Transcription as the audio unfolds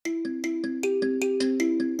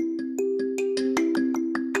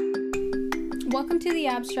Welcome to the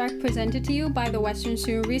Abstract presented to you by the Western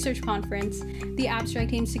Student Research Conference. The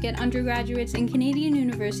Abstract aims to get undergraduates in Canadian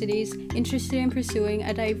universities interested in pursuing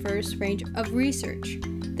a diverse range of research.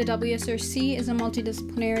 The WSRC is a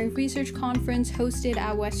multidisciplinary research conference hosted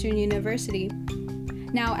at Western University.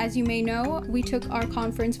 Now, as you may know, we took our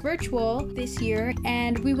conference virtual this year,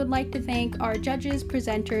 and we would like to thank our judges,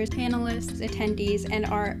 presenters, panelists, attendees, and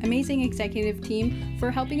our amazing executive team for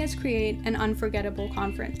helping us create an unforgettable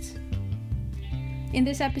conference. In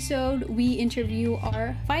this episode, we interview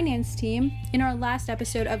our finance team in our last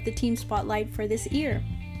episode of the Team Spotlight for this year.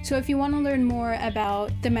 So if you want to learn more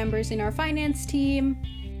about the members in our finance team,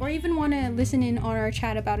 or even want to listen in on our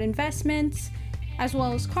chat about investments, as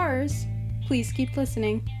well as cars, please keep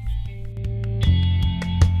listening.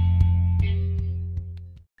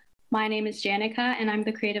 My name is Janica, and I'm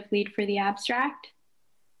the creative lead for the Abstract.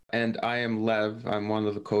 And I am Lev. I'm one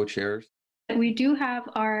of the co-chairs. We do have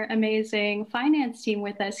our amazing finance team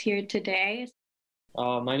with us here today.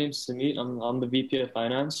 My name is Samit. I'm the VP of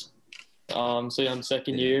Finance. I'm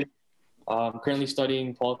second year. I'm currently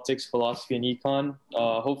studying politics, philosophy, and econ.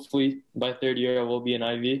 Hopefully by third year I will be an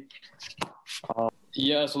IB. My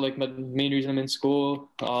main reason I'm in school,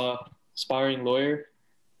 aspiring lawyer.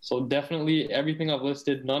 So definitely everything I've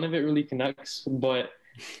listed, none of it really connects, but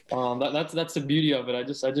that's the beauty of it. I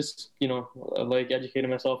just like educating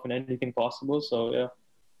myself in anything possible. So yeah.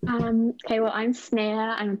 Okay, well, I'm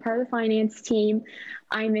Sneha. I'm a part of the finance team.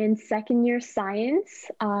 I'm in second year science.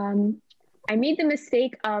 I made the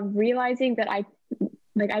mistake of realizing that I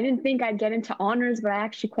didn't think I'd get into honors, but I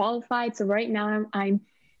actually qualified. So right now I'm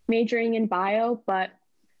majoring in bio, but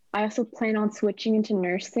I also plan on switching into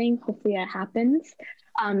nursing. Hopefully that happens.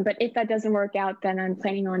 But if that doesn't work out, then I'm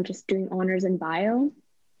planning on just doing honors in bio.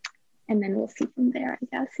 And then we'll see from there, I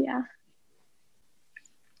guess, yeah.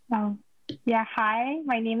 Hi,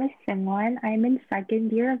 my name is Simran. I'm in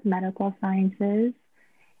second year of medical sciences.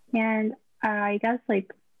 And I guess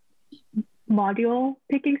module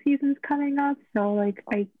picking season's coming up. So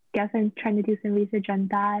I guess I'm trying to do some research on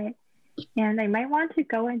that. And I might want to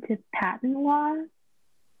go into patent law.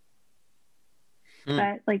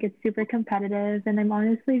 But it's super competitive, and I'm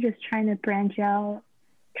honestly just trying to branch out,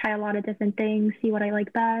 try a lot of different things, see what I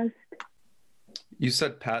like best. You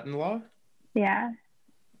said patent law? Yeah.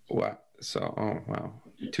 Wow. Wow.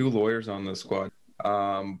 2 lawyers on the squad.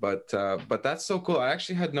 But that's so cool. I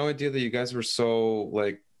actually had no idea that you guys were so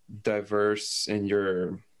diverse in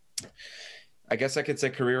your, I guess I could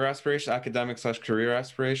say career aspirations, academic/career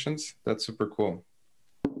aspirations. That's super cool.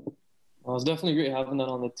 Well, it's definitely great having that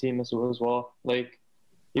on the team as well.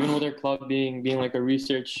 Even with our club being like a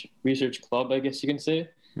research club, I guess you can say.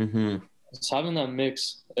 Mm-hmm. Just having that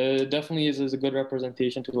mix, it definitely is a good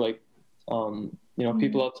representation to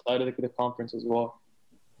people outside of the conference as well.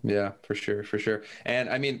 Yeah, for sure. And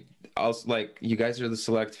I mean, also you guys are the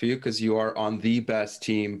select few because you are on the best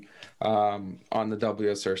team on the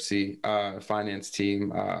WSRC finance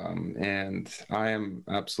team, and I am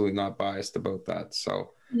absolutely not biased about that.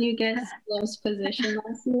 So you guessed Love's position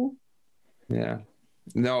last year? Yeah.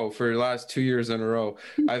 No, for the last 2 years in a row.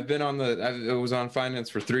 I was on finance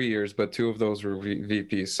for 3 years, but 2 of those were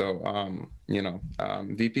VP. So,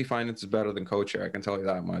 VP finance is better than co-chair. I can tell you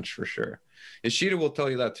that much for sure. Ishita will tell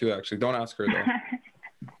you that too, actually. Don't ask her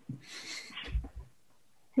though.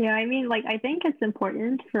 Yeah, I think it's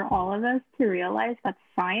important for all of us to realize that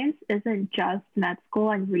science isn't just med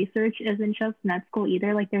school, and research isn't just med school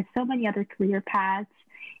either. There's so many other career paths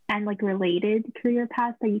and related career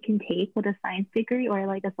paths that you can take with a science degree or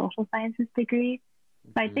a social sciences degree.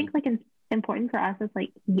 So I think it's important for us as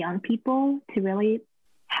young people to really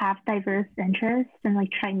have diverse interests and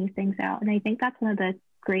try new things out. And I think that's one of the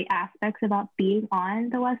great aspects about being on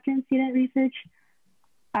the Western Student Research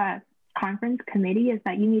Conference Committee is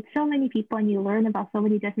that you meet so many people and you learn about so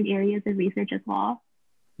many different areas of research as well.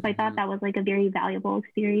 So I thought that was a very valuable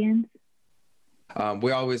experience.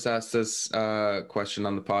 We always ask this question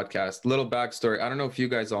on the podcast. Little backstory. I don't know if you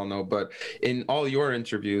guys all know, but in all your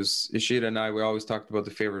interviews, Ishita and I, we always talked about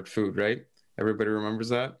the favorite food, right? Everybody remembers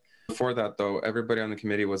that? Before that, though, everybody on the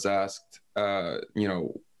committee was asked, the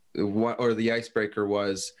icebreaker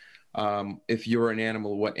was, if you were an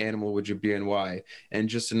animal, what animal would you be and why? And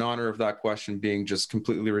just in honor of that question being just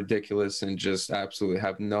completely ridiculous and just absolutely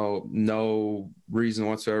have no reason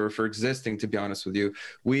whatsoever for existing, to be honest with you,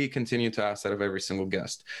 we continue to ask that of every single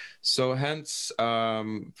guest. So hence,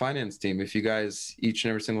 finance team, if you guys, each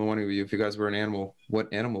and every single one of you, if you guys were an animal, what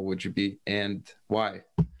animal would you be and why?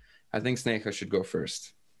 I think Sneha should go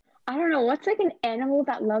first. I don't know. What's an animal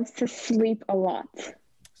that loves to sleep a lot?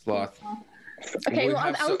 Sloth. Okay, well,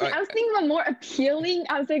 I was thinking of a more appealing.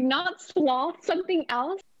 I was like, not sloth, something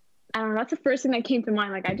else. I don't know. That's the first thing that came to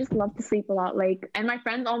mind. Like, I just love to sleep a lot. Like, and my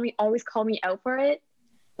friends always call me out for it.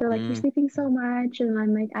 They're like, you're sleeping so much, and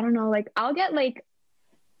I'm like, I don't know. Like, I'll get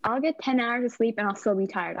 10 hours of sleep, and I'll still be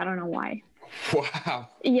tired. I don't know why. Wow.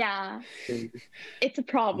 Yeah, it's a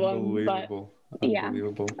problem. But yeah,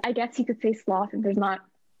 I guess you could say sloth if there's not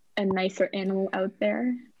a nicer animal out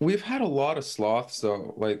there. We've had a lot of sloths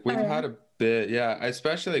though. Like we've had a bit, yeah.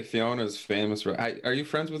 Especially like Fiona's famous for. Are you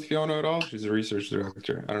friends with Fiona at all? She's a research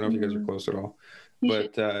director. I don't know if you guys are close at all,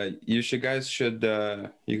 but you guys should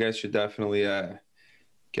definitely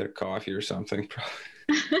get a coffee or something,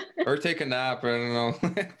 or take a nap. I don't know.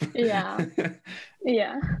 Yeah.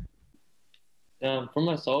 Yeah, for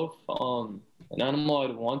myself, an animal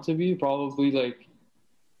I'd want to be probably a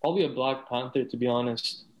black panther, to be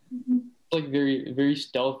honest. Like very, very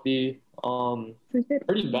stealthy,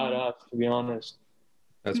 pretty badass, to be honest.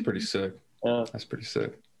 That's pretty sick. Yeah. That's pretty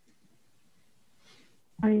sick.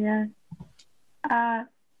 Oh yeah.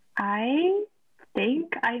 I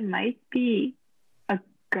think I might be a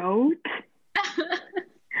goat. A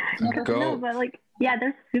goat? No, but yeah,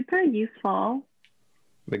 they're super useful.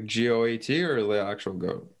 Like GOAT or the actual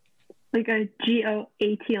goat? Like a GOAT,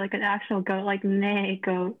 like an actual goat, like nay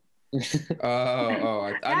goat.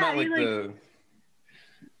 I meant like the.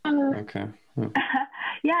 Okay.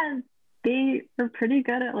 Yeah, they are pretty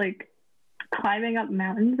good at climbing up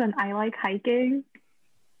mountains, and I like hiking.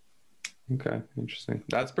 Okay, interesting.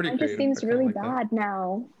 That's pretty. It just seems really bad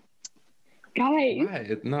now. Guys.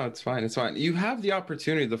 Why? No, it's fine. It's fine. You have the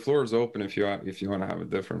opportunity. The floor is open if you want to have a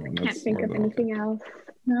different one. Can't think of anything else.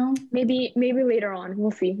 No, maybe later on.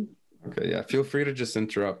 We'll see. Okay, yeah. Feel free to just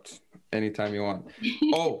interrupt anytime you want.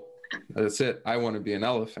 Oh, that's it. I want to be an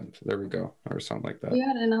elephant. There we go, or something like that. You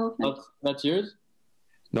had an elephant. That's yours?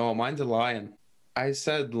 No, mine's a lion. I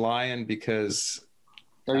said lion because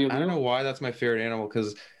I don't know why that's my favorite animal.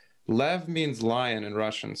 Because lev means lion in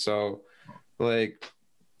Russian, so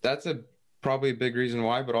that's probably a big reason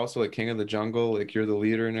why, but also king of the jungle, you're the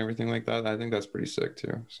leader and everything like that. I think that's pretty sick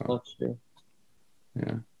too. So that's true.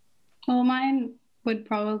 Yeah. Well, mine would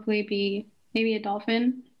probably be maybe a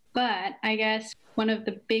dolphin, but I guess one of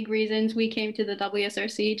the big reasons we came to the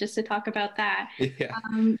WSRC just to talk about that. Yeah.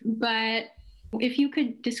 But if you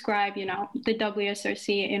could describe, the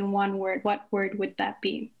WSRC in one word, what word would that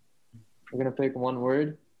be? We're gonna pick one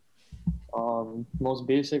word. Most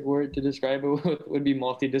basic word to describe it would be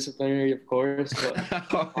multidisciplinary, of course.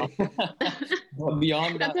 But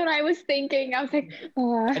beyond that, that's what I was thinking. I was like,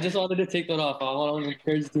 I just wanted to take that off. I want to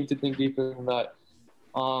encourage the team to think deeper than that.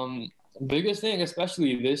 Biggest thing,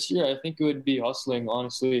 especially this year, I think it would be hustling.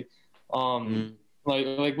 Honestly,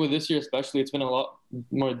 like with this year especially, it's been a lot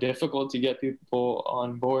more difficult to get people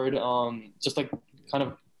on board. Just kind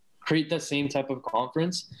of create that same type of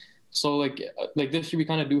conference. So like this year, we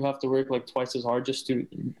kind of do have to work twice as hard just to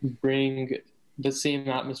bring the same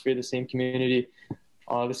atmosphere, the same community,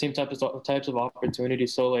 the same types of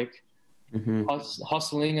opportunities. So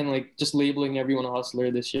hustling and just labeling everyone a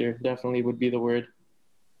hustler this year definitely would be the word.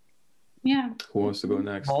 Yeah. Who wants to go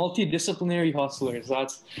next? Multidisciplinary hustlers.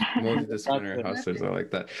 That's multidisciplinary hustlers. I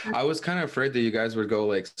like that. I was kind of afraid that you guys would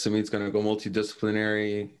go Samit's gonna go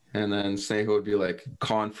multidisciplinary, and then Sneha would be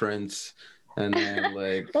conference. And then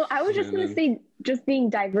well, I was just gonna say just being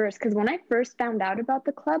diverse, because when I first found out about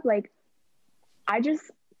the club,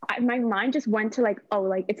 my mind just went to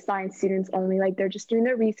it's science students only, they're just doing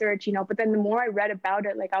their research, but then the more I read about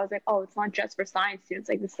it, I was like, oh, it's not just for science students,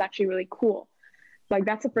 this is actually really cool.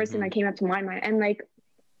 That's the first thing that came up to my mind. And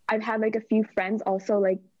I've had a few friends also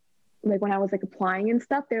when I was applying and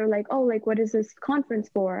stuff, they were like, oh, what is this conference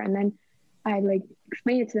for? And then I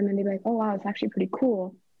explained it to them, and they'd be like, oh wow, it's actually pretty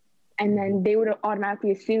cool. And then they would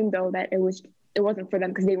automatically assume, though, that it wasn't for them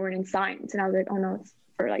because they weren't in science. And I was like, oh, no, it's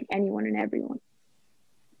for anyone and everyone.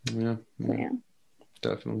 Yeah. So, yeah.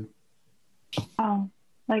 Definitely. Oh,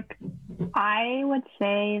 I would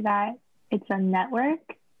say that it's a network,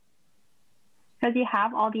 because you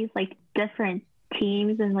have all these different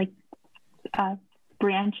teams and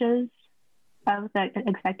branches of the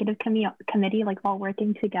executive committee all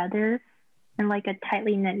working together. And a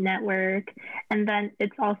tightly knit network. And then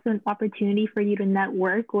it's also an opportunity for you to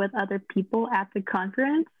network with other people at the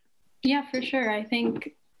conference. Yeah, for sure. I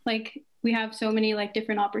think we have so many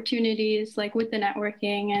different opportunities with the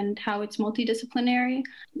networking and how it's multidisciplinary.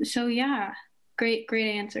 So yeah, great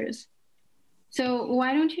answers. So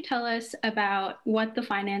why don't you tell us about what the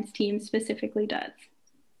finance team specifically does?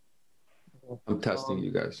 I'm testing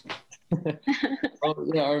you guys.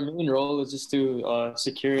 Our main role is just to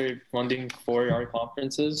secure funding for our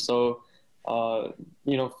conferences. So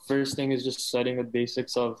First thing is just setting the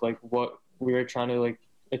basics of like what we are trying to like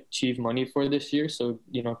achieve money for this year. So,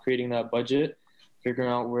 creating that budget, figuring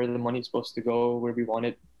out where the money's supposed to go, where we want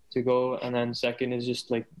it to go. And then second is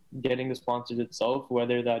just like getting the sponsors itself,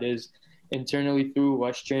 whether that is internally through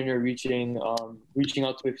Western or reaching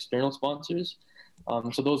out to external sponsors.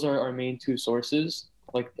 So those are our main two sources.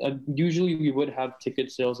 Like usually we would have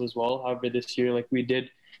ticket sales as well. However, this year, like we did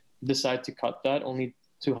decide to cut that only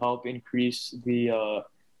to help increase the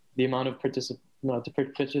amount of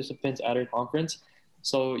participants at our conference.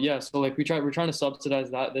 So yeah, so like we're trying to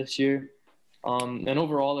subsidize that this year. And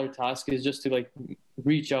overall, our task is just to like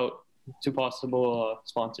reach out to possible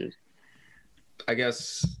sponsors. I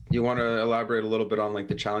guess you want to elaborate a little bit on like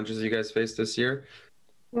the challenges you guys faced this year?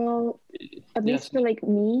 Well, at least for like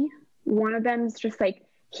me, one of them is just like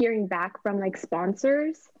hearing back from like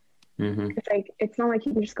sponsors. It's like, it's not like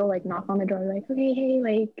you can just go like knock on the door like, okay, hey,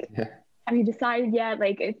 like, have you decided yet?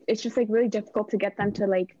 Like, it's just like really difficult to get them to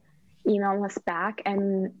like email us back.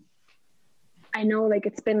 And I know like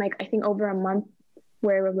it's been like, I think over a month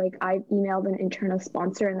where like I've emailed an internal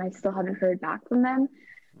sponsor and I still haven't heard back from them.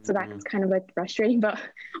 So that's kind of like frustrating, but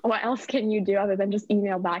what else can you do other than just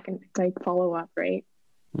email back and like follow up, right?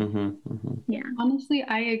 Yeah. Honestly,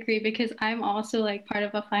 I agree because I'm also like part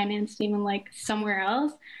of a finance team and like somewhere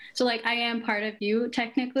else. So like I am part of you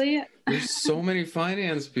technically. There's so many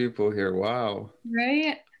finance people here. Wow.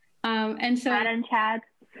 Right. And so Chad and Chad.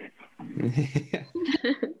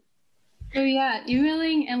 So yeah,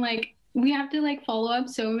 emailing and like we have to like follow up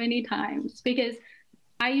so many times because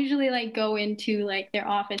I usually like go into like their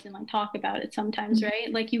office and like talk about it sometimes, right?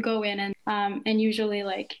 Like you go in and usually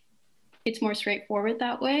like it's more straightforward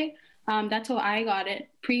that way. That's how I got it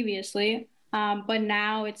previously. But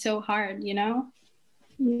now it's so hard, you know?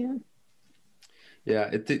 Yeah.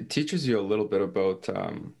 Yeah, it teaches you a little bit about,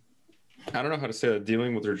 I don't know how to say that,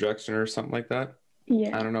 dealing with rejection or something like that.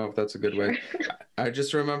 Yeah. I don't know if that's a good way. I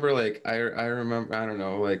just remember like, I remember, I don't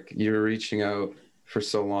know, like you're reaching out for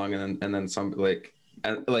so long and then some like,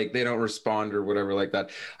 and like they don't respond or whatever like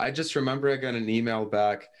that. I just remember I got an email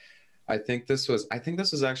back. I think this was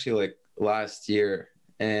actually like last year,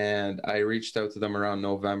 and I reached out to them around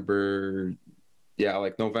November,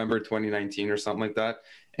 like November 2019 or something like that.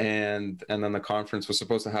 And then the conference was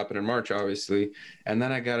supposed to happen in March, obviously. And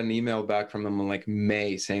then I got an email back from them in like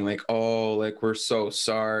May saying like, oh, like, we're so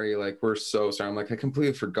sorry. Like, we're so sorry. I'm like, I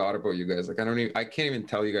completely forgot about you guys. Like, I can't even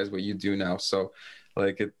tell you guys what you do now. So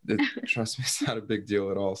like it trust me, it's not a big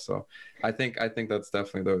deal at all. So I think that's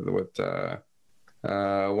definitely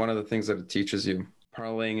one of the things that it teaches you.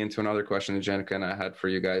 Parlaying into another question that Jenica and I had for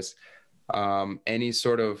you guys. Any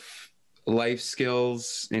sort of life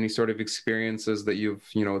skills, any sort of experiences that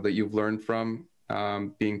you've learned from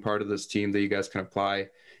being part of this team that you guys can apply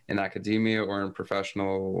in academia or in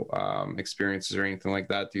professional experiences or anything like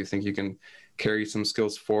that? Do you think you can carry some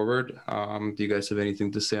skills forward? Do you guys have anything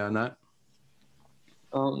to say on that?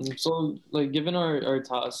 So like given our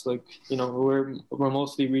tasks, like, we're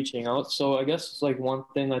mostly reaching out. So I guess like one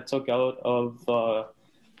thing I took out of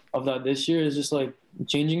that this year is just like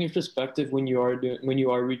changing your perspective when you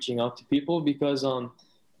are reaching out to people, because well,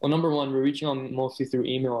 number one, we're reaching out mostly through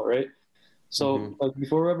email, right? So like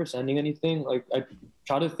before we're ever sending anything, like I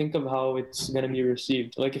try to think of how it's gonna be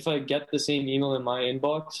received. Like if I get the same email in my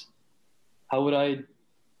inbox, how would I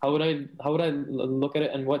look at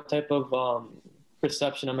it, and what type of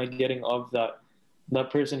perception am I getting of that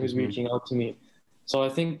person who's reaching out to me? So I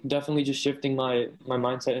think definitely just shifting my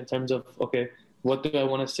mindset in terms of, okay, what do I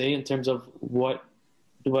want to say in terms of what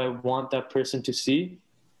do I want that person to see?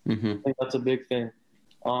 I think that's a big thing.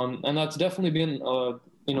 And that's definitely been, a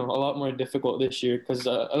lot more difficult this year because,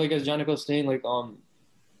 like as Janica was saying, like,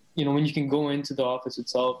 when you can go into the office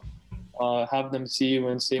itself, have them see you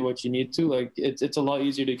and say what you need to, like, it's a lot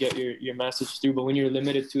easier to get your message through. But when you're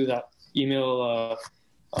limited to that email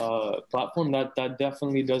platform, that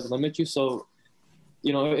definitely does limit you. So,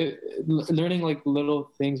 learning like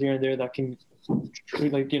little things here and there that can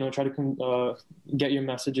like, try to get your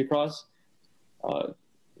message across.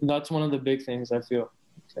 That's one of the big things I feel.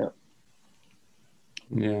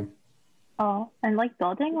 Yeah. Oh, and like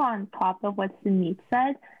building on top of what Sunit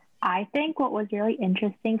said, I think what was really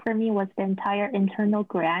interesting for me was the entire internal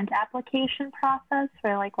grant application process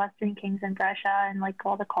for like Western Kings and Brescia and like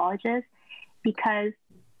all the colleges, because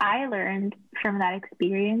I learned from that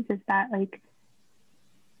experience is that like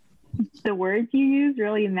the words you use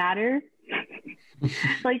really matter.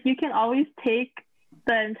 Like you can always take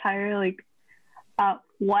the entire like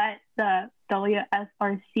what the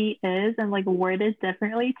WSRC is and like word it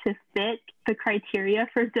differently to fit the criteria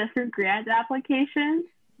for different grant applications.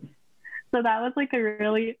 So that was like a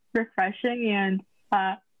really refreshing and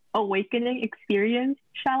awakening experience,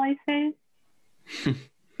 shall I say?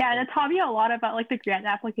 Yeah, and it taught me a lot about like the grant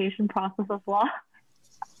application process as well.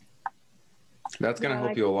 That's gonna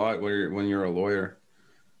help you a lot when you're a lawyer.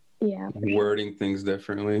 Yeah. Wording things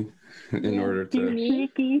differently in order to.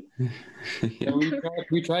 Sneaky. Yeah,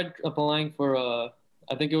 we tried applying for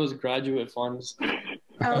I think it was graduate funds.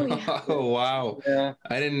 Oh, yeah. Oh wow! Yeah.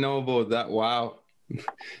 I didn't know about that. Wow,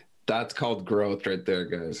 that's called growth right there,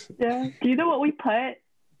 guys. Yeah. Do you know what we put?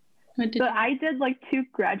 What did So I did like 2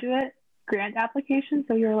 graduate grant applications.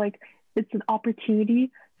 So you're like, it's an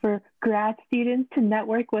opportunity for grad students to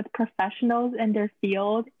network with professionals in their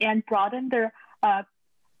field and broaden their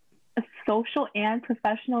social and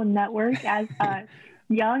professional network as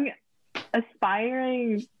young,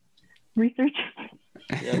 aspiring researchers.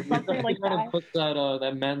 Yeah, Something like that. Put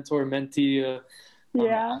that mentor-mentee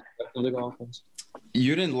Yeah. aspect of the conference.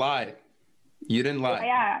 You didn't lie. You didn't lie.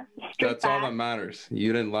 Yeah. That's all that matters.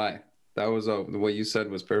 You didn't lie. That was what you said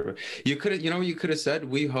was perfect. You could have, you could have said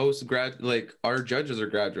we host like our judges are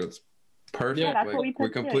graduates. Perfect. Yeah, that's like, what we we're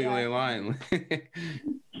put too, completely yeah. aligned.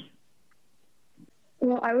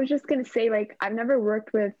 Well, I was just gonna say, like, I've never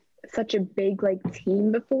worked with such a big like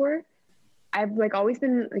team before. I've like always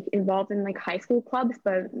been like involved in like high school clubs,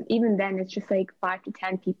 but even then it's just like 5 to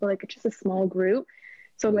 10 people, like it's just a small group.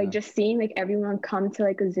 So like just seeing like everyone come to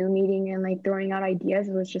like a Zoom meeting and like throwing out ideas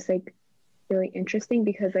was just like really interesting,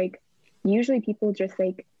 because like usually people just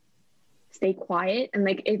like stay quiet, and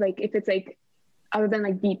like if it's like other than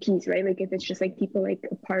like VPs, right? Like if it's just like people like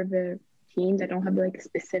a part of the team that don't have like a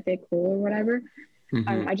specific role or whatever.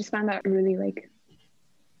 I just found that really like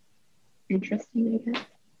interesting, I guess.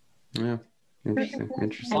 Yeah. Interesting.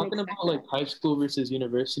 Talking about like high school versus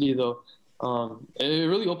university though, it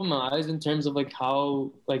really opened my eyes in terms of like how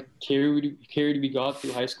like carried we got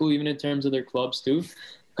through high school, even in terms of their clubs too.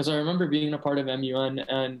 Because I remember being a part of MUN,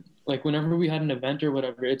 and like whenever we had an event or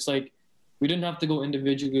whatever, it's like we didn't have to go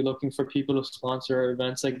individually looking for people to sponsor our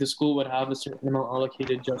events. Like the school would have a certain amount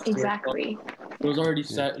allocated just to our club. It was already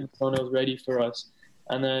set in stone. It was ready for us.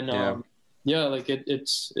 And then like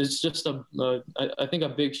it's just I think a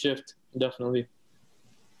big shift, definitely.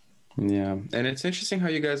 Yeah, and it's interesting how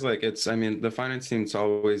you guys I mean, the finance team's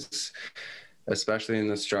always, especially in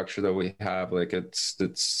the structure that we have, like it's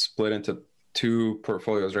split into 2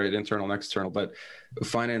 portfolios, right? Internal and external. But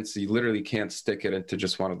finance, you literally can't stick it into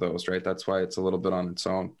just one of those, right? That's why it's a little bit on its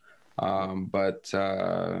own.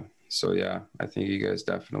 So yeah, I think you guys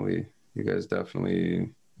definitely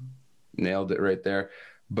nailed it right there.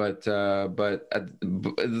 But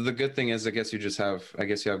the good thing is, I guess you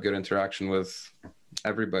have good interaction with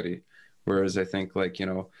everybody. Whereas I think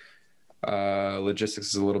logistics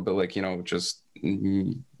is a little bit like, just,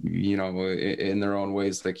 in their own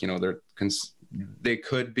ways, like, they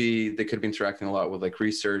could be interacting a lot with like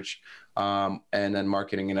research, and then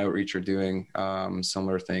marketing and outreach are doing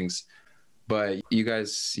similar things. But you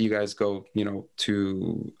guys go,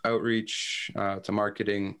 to outreach, to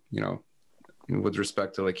marketing, with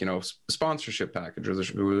respect to like, sponsorship package, or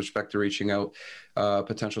with respect to reaching out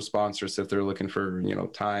potential sponsors if they're looking for,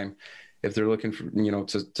 time. If they're looking for,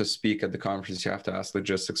 to speak at the conference, you have to ask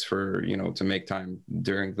logistics for, to make time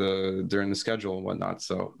during the schedule and whatnot.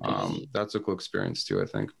 So that's a cool experience too, I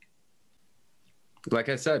think. Like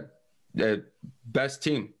I said, best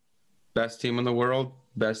team in the world,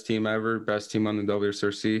 best team ever, best team on the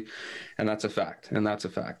WSRC. And that's a fact.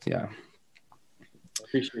 Yeah. I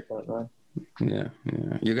appreciate that, man. Yeah.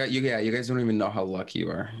 You guys don't even know how lucky you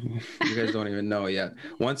are. You guys don't even know yet.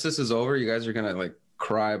 Once this is over, you guys are gonna like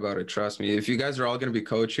cry about it. Trust me. If you guys are all gonna be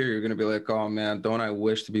coach here, you're gonna be like, oh man, don't I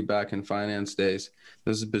wish to be back in finance days.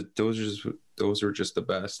 Those are just the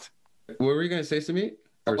best. What were you gonna say to me?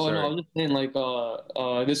 No, I was just saying like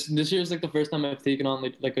this year is like the first time I've taken on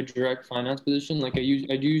like a direct finance position. Like I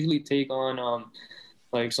usually take on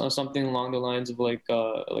like something along the lines of like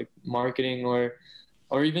marketing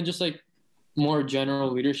or even just like more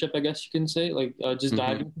general leadership, I guess you can say, like just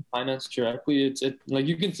diving into finance directly. It's like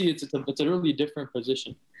you can see it's a really different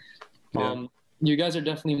position. Yeah. You guys are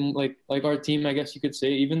definitely like our team, I guess you could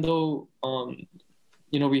say, even though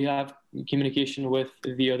we have communication with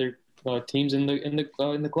the other teams in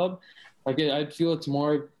the club. Like I feel it's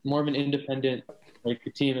more of an independent like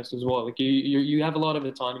team as well. Like you have a lot of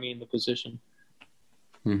autonomy in the position.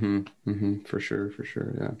 For sure.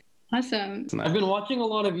 Yeah. Awesome. I've been watching a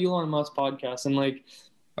lot of Elon Musk podcasts and like.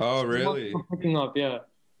 Oh really? Picking up, yeah.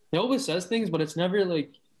 He always says things, but it's never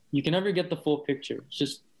like you can never get the full picture.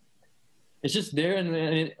 It's just there,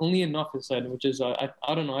 and only enough is said, which is I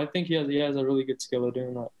don't know. I think he has a really good skill of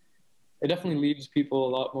doing that. It definitely leaves people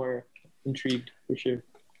a lot more intrigued for sure.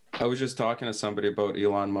 I was just talking to somebody about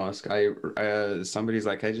Elon Musk. Somebody's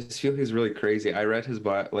like, I just feel he's really crazy. I read his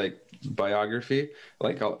biography.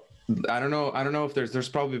 Like, I don't know if there's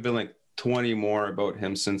probably been like 20 more about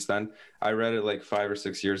him since then. I read it like 5 or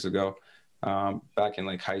 6 years ago, back in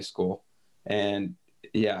like high school. And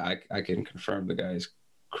yeah, I can confirm the guy's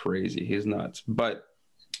crazy. He's nuts, but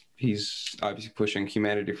he's obviously pushing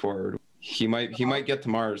humanity forward. He might get to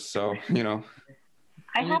Mars. So, you know.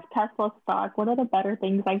 I have Tesla stock. One of the better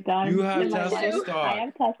things I've done. You have in my Tesla life. stock. I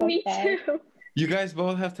have Tesla Me stock. too. You guys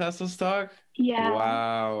both have Tesla stock? Yeah.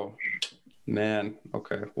 Wow. Man.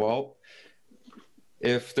 Okay. Well,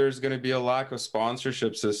 if there's going to be a lack of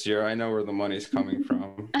sponsorships this year, I know where the money's coming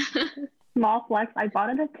from. Small flex. I bought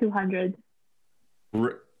it at 200.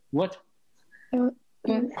 What?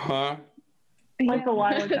 Huh? Like a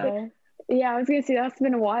while ago. Yeah, I was gonna say that's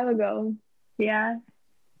been a while ago. Yeah.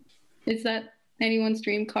 Is that anyone's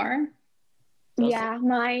dream car? Yeah,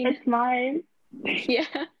 mine. It's mine. Yeah.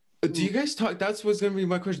 Do you guys talk? That's what's going to be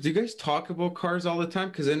my question. Do you guys talk about cars all the time?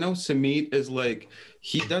 Because I know Samit is like,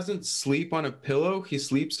 he doesn't sleep on a pillow. He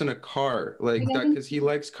sleeps in a car like that because he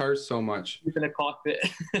likes cars so much. He's in a cockpit.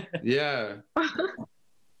 Yeah.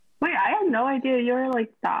 Wait, I had no idea you were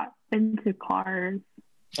like that into cars.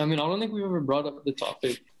 I mean, I don't think we've ever brought up the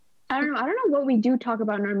topic. I don't know what we do talk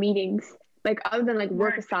about in our meetings. Like other than like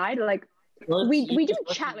work aside, like we do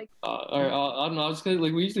chat like I don't know. I was gonna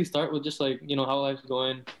like we usually start with just like, you know, how life's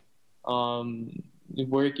going,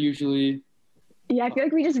 work usually. yeah, I feel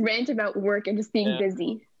like we just rant about work and just being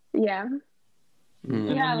busy. Yeah.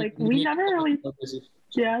 Mm. Yeah, like we never really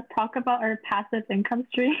talk about our passive income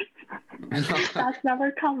stream. That's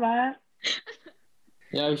never come up.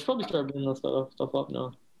 Yeah, we should probably start bringing that stuff up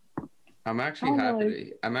now. I'm actually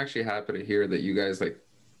happy to hear that you guys like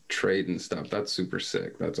trade and stuff. That's super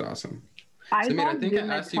sick. That's awesome. I think I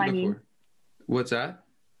asked you before. What's that?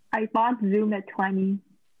 I bought Zoom at 20.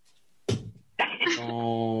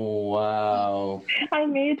 Oh, wow. I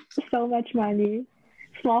made so much money.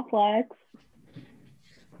 Small flex.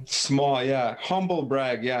 Small, yeah. Humble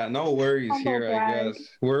brag. Yeah, no worries here, I guess.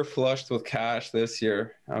 We're flushed with cash this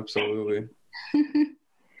year. Absolutely.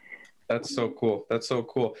 That's so cool. That's so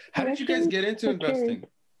cool. How did you guys get into investing?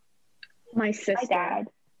 My sister. My dad.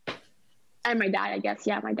 And my dad, I guess.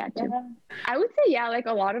 Yeah, my dad too. Yeah. I would say, yeah, like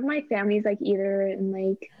a lot of my family's like either in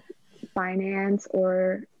like finance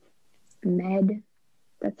or med.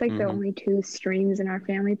 That's like the only two streams in our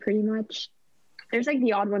family pretty much. There's like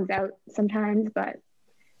the odd ones out sometimes, but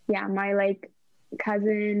yeah, my like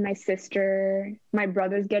cousin, my sister, my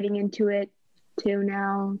brother's getting into it too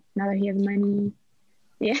now that he has money.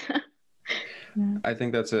 Yeah. I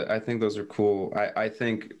think those are cool. I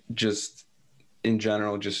think just in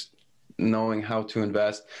general, just knowing how to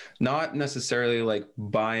invest, not necessarily like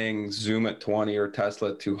buying Zoom at 20 or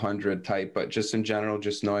Tesla at 200 type, but just in general,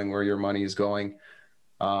 just knowing where your money is going,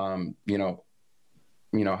 you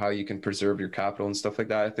know, how you can preserve your capital and stuff like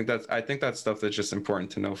that. I think that's stuff that's just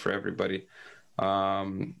important to know for everybody.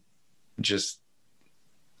 Just,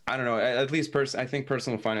 I don't know, at least I think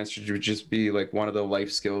personal finance should just be like one of the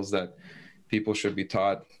life skills that people should be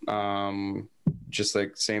taught. Just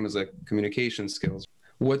like same as like communication skills.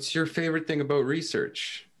 What's your favorite thing about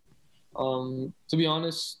research? To be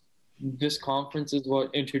honest, this conference is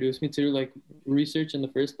what introduced me to like research in the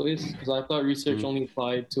first place, because I thought research only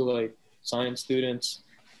applied to like science students,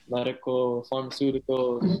 medical,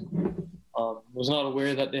 pharmaceuticals. Was not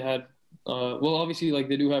aware that they had, well, obviously like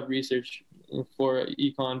they do have research for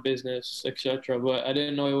econ, business, etc. But I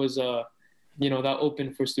didn't know it was, you know, that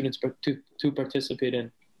open for students to participate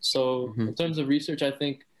in. So in terms of research, I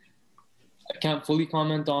think I can't fully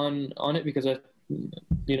comment on it because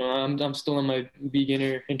I'm still in my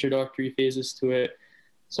beginner introductory phases to it.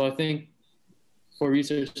 So I think for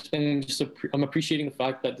research, I'm appreciating the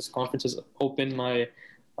fact that this conference has opened my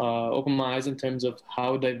eyes in terms of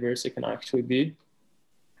how diverse it can actually be.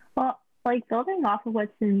 Well, like building off of what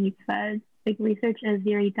Sunit said, like research is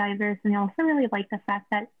very diverse, and I also really like the fact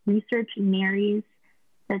that research marries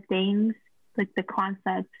the things, like the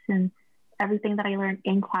concepts and everything that I learned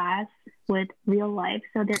in class with real life.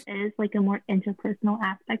 So there is like a more interpersonal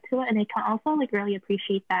aspect to it. And I can also like really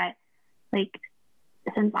appreciate that, like,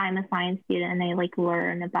 since I'm a science student and I like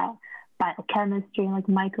learn about biochemistry and like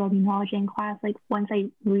microbiology in class, like once I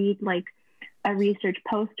read like a research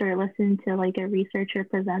poster, listen to like a researcher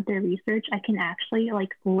present their research, I can actually like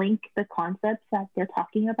link the concepts that they're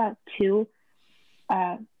talking about to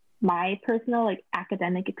my personal like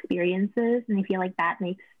academic experiences. And I feel like that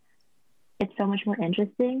makes it's so much more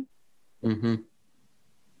interesting.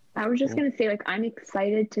 I was just going to say, like, I'm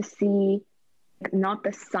excited to see not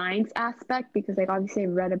the science aspect, because like obviously I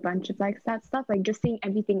read a bunch of like that stuff, like just seeing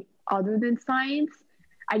everything other than science,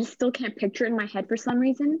 I just still can't picture it in my head for some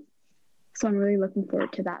reason. So I'm really looking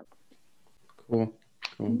forward to that. Cool.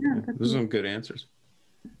 Yeah, those are some good answers.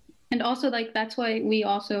 And also, like, that's why we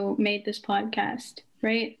also made this podcast,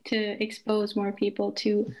 right? To expose more people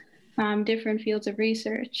to different fields of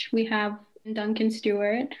research. We have Duncan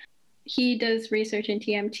Stewart. He does research in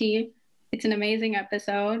TMT. It's an amazing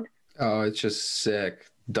episode. Oh, it's just sick.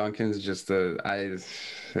 Duncan's just it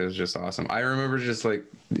was just awesome. I remember just like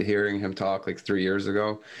hearing him talk like 3 years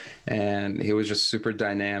ago, and he was just super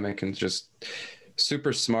dynamic and just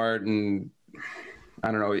super smart. And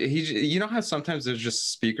I don't know, you know how sometimes there's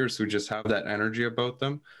just speakers who just have that energy about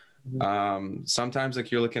them. Sometimes like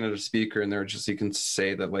you're looking at a speaker and they're just, you can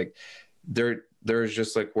say that like there's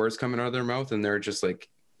just like words coming out of their mouth and they're just like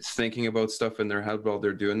thinking about stuff in their head while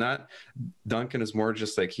they're doing that. Duncan is more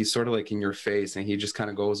just like, he's sort of like in your face, and he just kind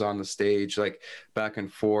of goes on the stage like back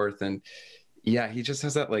and forth, and yeah, he just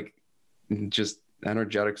has that like just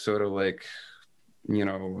energetic sort of like, you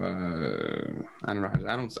know, I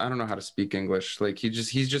don't know how to speak English. Like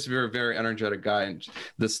he's just a very, very energetic guy, and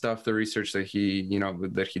the stuff, the research that he, you know,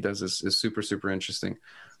 that he does is super, super interesting.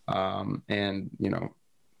 And you know,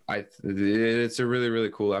 it's a really,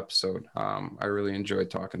 really cool episode. I really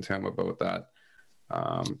enjoyed talking to him about that.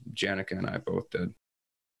 Janica and I both did.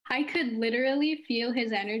 I could literally feel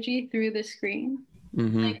his energy through the screen.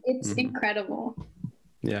 Like, it's incredible.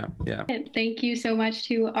 Yeah. Thank you so much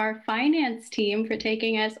to our finance team for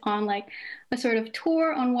taking us on like a sort of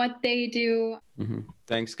tour on what they do.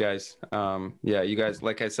 Thanks, guys. Yeah, you guys,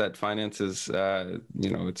 like I said, finance is, you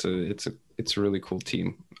know, it's a really cool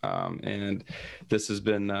team. And this has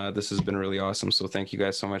been really awesome. So thank you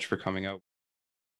guys so much for coming out.